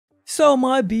So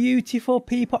my beautiful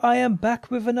people, I am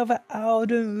back with another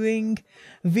Elden Ring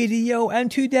video, and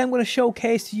today I'm going to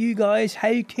showcase to you guys how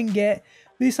you can get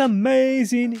this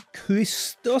amazing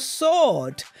Crstal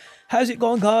Sword. How's it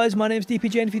going, guys? My name's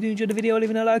DPJ, and if you do enjoy the video,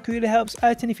 leaving a like really helps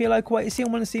out, and if you like what you see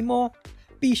and want to see more,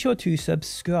 be sure to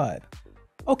subscribe.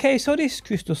 Okay, so this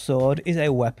Crstal Sword is a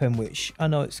weapon which I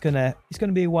know it's gonna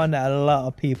be one that a lot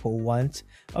of people want.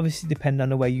 Obviously, depending on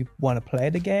the way you want to play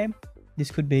the game, this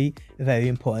could be very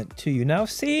important to you. Now, I've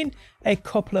seen a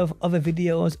couple of other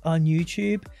videos on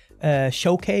YouTube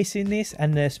showcasing this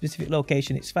and the specific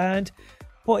location it's found,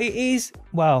 but it is,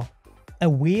 well, a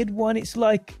weird one. It's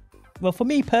like, well, for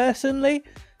me personally,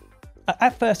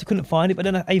 at first I couldn't find it, but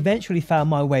then I eventually found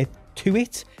my way to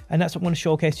it, and that's what I'm going to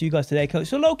showcase to you guys today.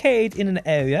 So located in an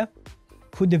area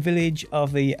called the village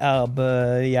of the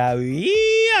Albinaurics.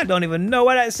 I don't even know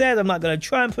what that says. I'm not going to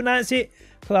try and pronounce it,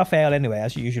 because I'll fail anyway,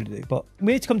 as you usually do. But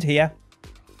we need to come to here.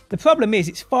 The problem is,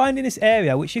 it's finding this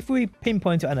area, which if we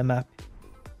pinpoint it on a map,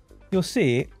 you'll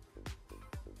see it.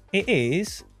 It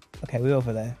is, okay, we're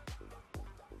over there.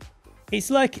 It's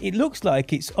like, it looks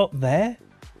like it's up there,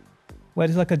 where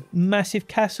there's like a massive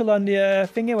castle on the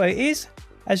thingy where it is,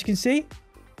 as you can see.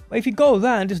 But if you go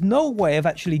around, there's no way of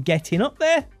actually getting up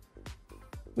there,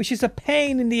 which is a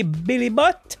pain in the billy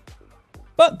butt.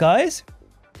 But guys,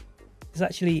 there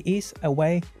actually is a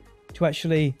way to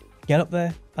actually get up there,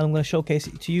 and I'm going to showcase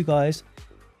it to you guys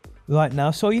right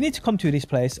now. So you need to come to this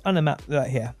place on the map right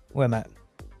here, where I'm at.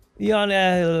 You're on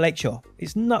a lakeshore.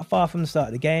 It's not far from the start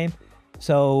of the game,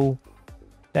 so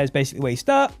that's basically where you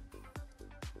start.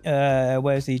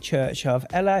 Where's the Church of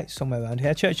Ella? It's somewhere around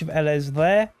here. Church of Ella is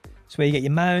there. It's where you get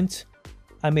your mount.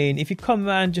 I mean, if you come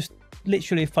around, just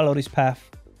literally follow this path,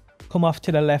 come off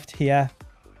to the left here,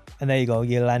 and there you go.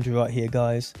 You land right here,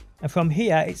 guys. And from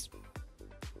here, it's,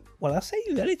 well, I'll say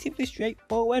relatively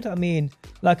straightforward. I mean,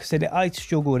 like I said, I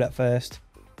struggled at first,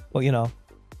 but you know.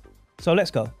 So let's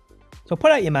go. So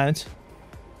put out your mount,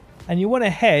 and you want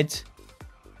to head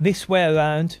this way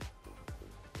around.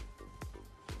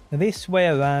 This way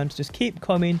around. Just keep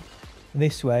coming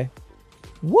this way.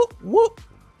 Whoop, whoop.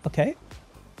 Okay.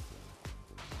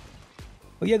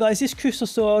 But yeah, guys, this Crstal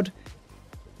Sword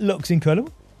looks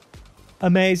incredible.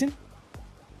 Amazing.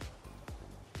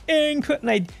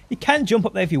 Now, you can jump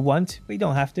up there if you want, but you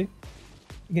don't have to.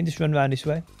 You can just run around this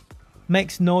way.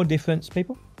 Makes no difference,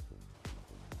 people.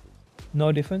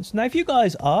 No difference. Now, if you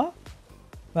guys are,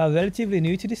 well, relatively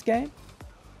new to this game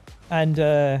and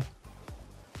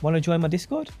want to join my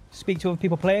Discord, speak to other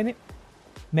people playing it,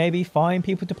 maybe find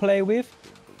people to play with,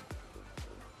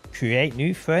 create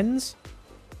new friends,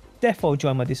 defo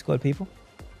join my Discord, people.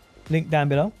 Link down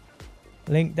below.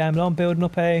 Link down below. I'm building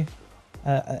up a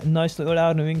nice little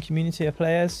Elden Ring community of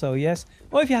players, so yes.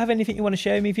 Or if you have anything you want to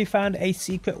share with me, if you found a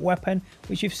secret weapon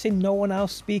which you've seen no one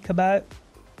else speak about,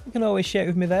 you can always share it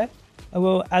with me there. I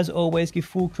will, as always, give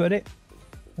full credit.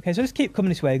 Okay, so just keep coming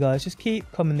this way, guys. Just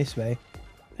keep coming this way.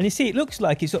 And you see, it looks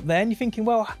like it's up there, and you're thinking,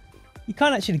 well, you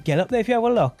can't actually get up there if you have a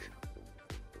look.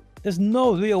 There's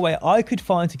no real way I could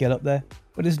find to get up there.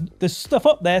 But there's stuff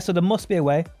up there, so there must be a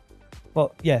way.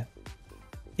 But yeah,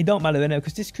 it don't matter anyway,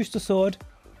 because this Crstal Sword,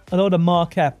 although the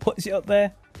marker puts it up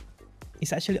there,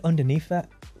 it's actually underneath that.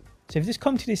 So if you just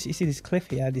come to this, you see this cliff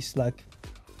here, this like,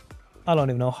 I don't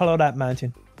even know, hollowed out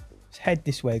mountain. Just head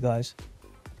this way, guys.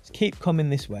 Just keep coming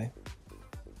this way.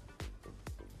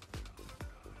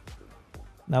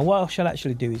 Now what I shall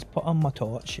actually do is put on my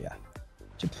torch here.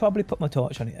 Should probably put my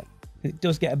torch on here. It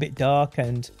does get a bit dark,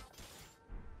 and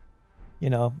you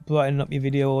know, brightening up your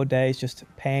video all day is just a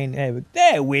pain.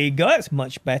 There we go, that's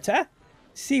much better.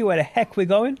 See where the heck we're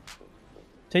going.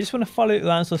 So you just want to follow it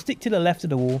around, so stick to the left of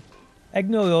the wall.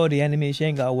 Ignore all the enemies, you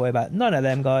ain't got to worry about none of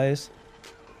them, guys.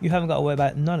 You haven't got to worry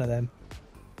about none of them.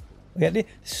 We got the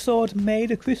sword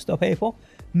made of crystal, people.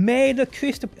 Made of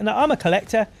crystal. Now, I'm a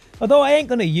collector, although I ain't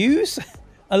going to use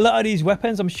a lot of these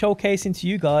weapons I'm showcasing to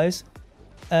you guys.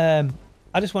 I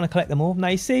just want to collect them all. Now,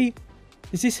 you see,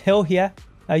 there's this hill here.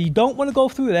 Now, you don't want to go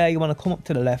through there. You want to come up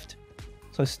to the left.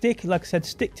 So stick, like I said,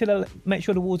 stick to the, make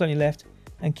sure the wall's on your left,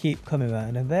 and keep coming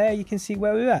around. And there you can see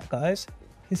where we're at, guys.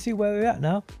 You can see where we're at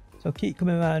now. So keep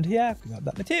coming around here, grab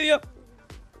that material.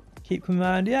 Keep coming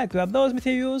around here, grab those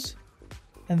materials.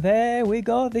 And there we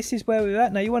go. This is where we're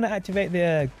at. Now you want to activate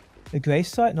the grace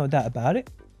site, no doubt about it.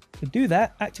 So do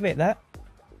that, activate that,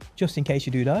 just in case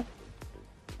you do die.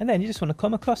 And then you just want to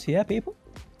come across here, people.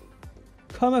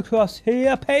 Come across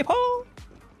here, people.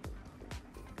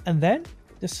 And then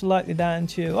just slightly down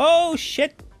to, oh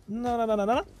shit,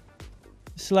 no.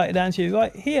 Slightly down to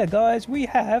right here, guys, we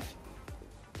have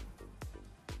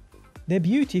the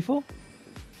beautiful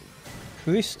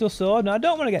Crstal Sword. Now, I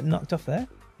don't want to get knocked off there.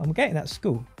 I'm getting that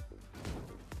skull.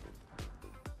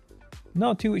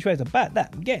 Not too which ways about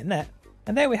that. I'm getting that.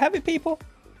 And there we have it, people.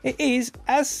 It is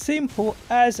as simple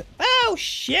as... Oh,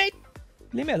 shit!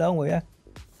 Leave me alone, will ya?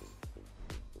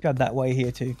 Grab that while you're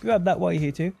here too. Grab that while you're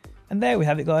here too. And there we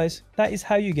have it, guys. That is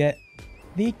how you get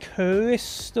the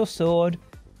Crstal Sword.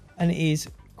 And it is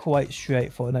quite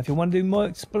straightforward. Now, if you want to do more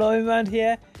exploring around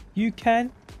here, you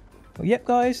can. But yep,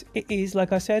 guys, it is,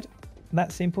 like I said,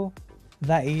 that simple,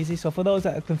 that easy. So for those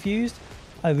that are confused,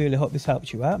 I really hope this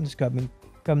helps you out. I'm just grabbing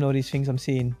all these things I'm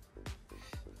seeing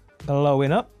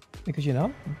blowing up. Because, you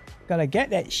know, gotta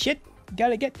get that shit.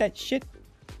 Gotta get that shit.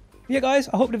 But yeah, guys,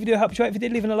 I hope the video helped you out. If you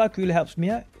did, leaving a like really helps me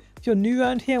out. If you're new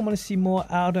around here and want to see more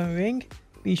Elden Ring,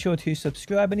 be sure to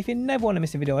subscribe. And if you never want to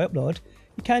miss a video I upload,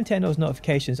 you can turn those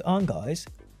notifications on, guys,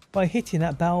 by hitting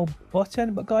that bell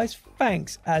button. But guys,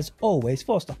 thanks as always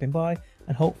for stopping by,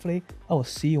 and hopefully I will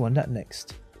see you on that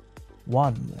next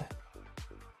one.